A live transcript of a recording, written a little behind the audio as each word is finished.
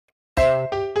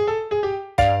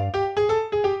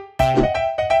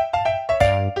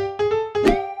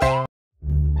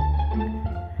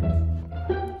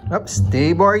Up,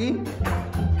 stay, Borgy.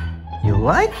 You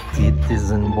like it,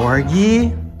 isn't Borgy?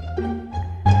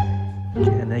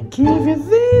 Can I give you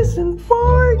this and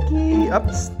Borgy?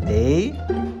 Up, stay.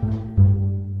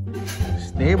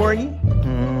 Stay, Borgy.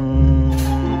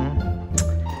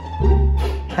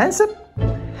 Hands up.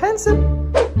 Hands up.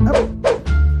 Up.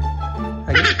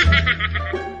 Okay.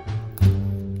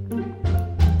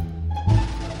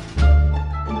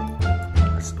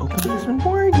 Let's open this one,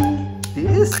 Borgy.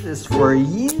 This is for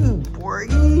you,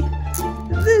 Borgy.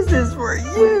 This is for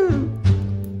you.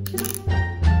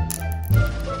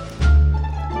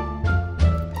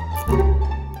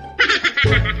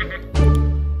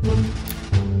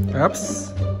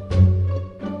 Oops.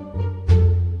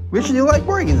 Which do you like,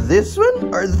 Borgy? This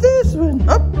one or this one?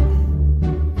 Up.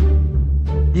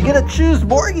 You gonna choose,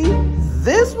 Borgy?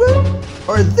 This one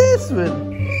or this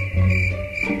one?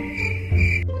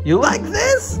 You like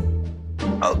this?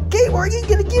 Okay, Borgy,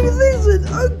 gonna give you this one.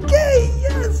 Okay,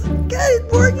 yes, got it,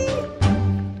 Borgy.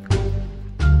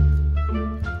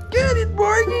 Got it,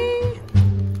 Borgy.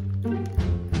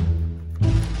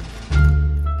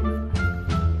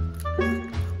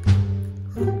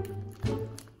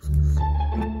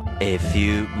 A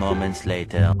few moments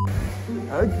later.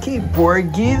 Okay,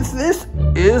 Borgy, this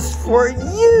is for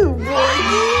you,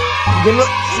 Borgy. You're gonna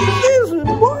eat this one,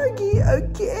 Borgy.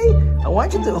 Okay, I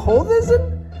want you to hold this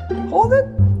one. Hold it.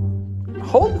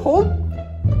 Hold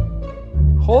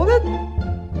it.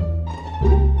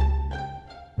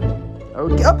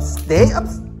 Okay, up, stay up.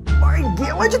 Borgy,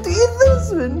 I want you to eat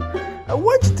this one. I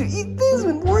want you to eat this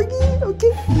one, Borgy.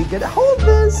 Okay, you gotta hold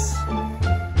this.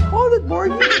 Hold it,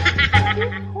 Borgy. Okay,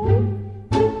 hold it.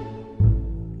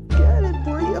 Got it,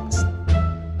 Borgy. Up.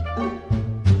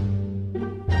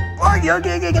 Borgy,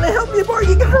 okay, gonna help you,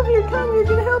 Borgy. Come here,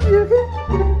 gonna help you, okay?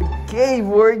 Okay,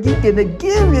 Borgy, gonna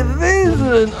give you this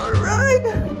one, alright?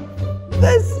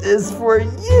 This is for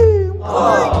you,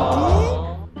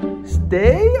 Borgy.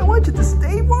 Stay, I want you to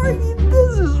stay, Borgy.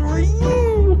 This is for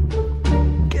you.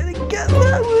 Gonna get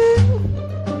that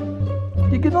one.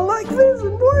 You're gonna like this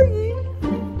one, Borgy.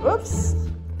 Oops.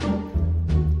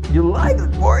 You like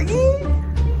it, Borgy?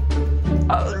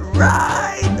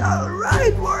 Alright,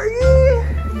 Borgy.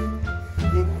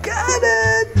 You got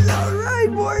it. Alright,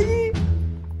 Borgy.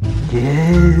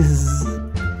 Yes,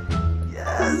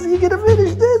 you're gonna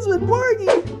finish this one, Borgy.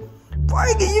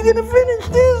 Borgy, you're gonna finish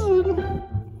this one.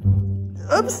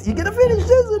 Oops, you're gonna finish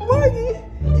this one, Borgy.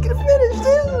 You're gonna finish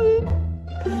this one.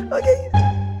 Okay,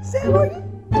 say it, Borgy.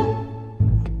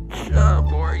 Good job,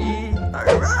 Borgy.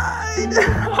 Alright.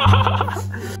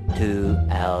 2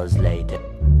 hours later.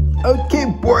 Okay,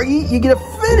 Borgy, you're gonna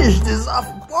finish this off,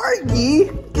 Borgy.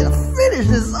 You're gonna finish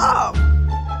this off.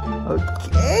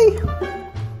 Okay.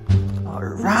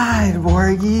 Alright,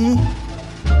 Borgy.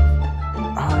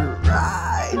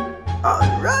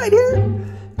 Alright here.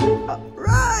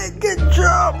 Alright, good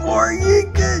job, Borgy.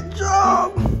 Good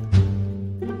job.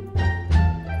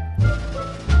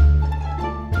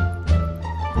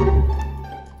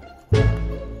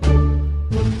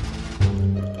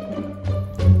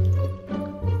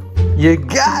 You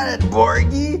got it,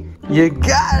 Borgy. You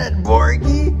got it,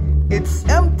 Borgy. It's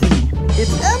empty.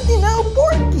 It's empty now,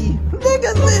 Borgy. Look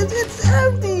at this. It's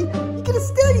empty. You're gonna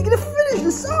stand. You're gonna finish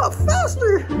this off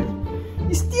faster.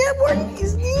 You stand, Borgy. You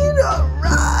stand.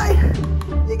 Alright.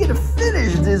 You're gonna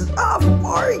finish this off,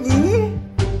 Borgy.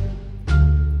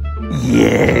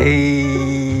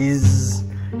 Yes.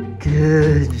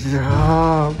 Good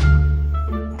job.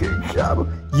 Good job.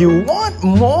 You want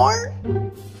more?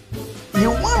 You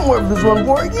want more of this one,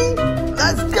 Borgy?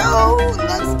 Let's go!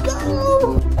 Let's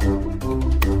go!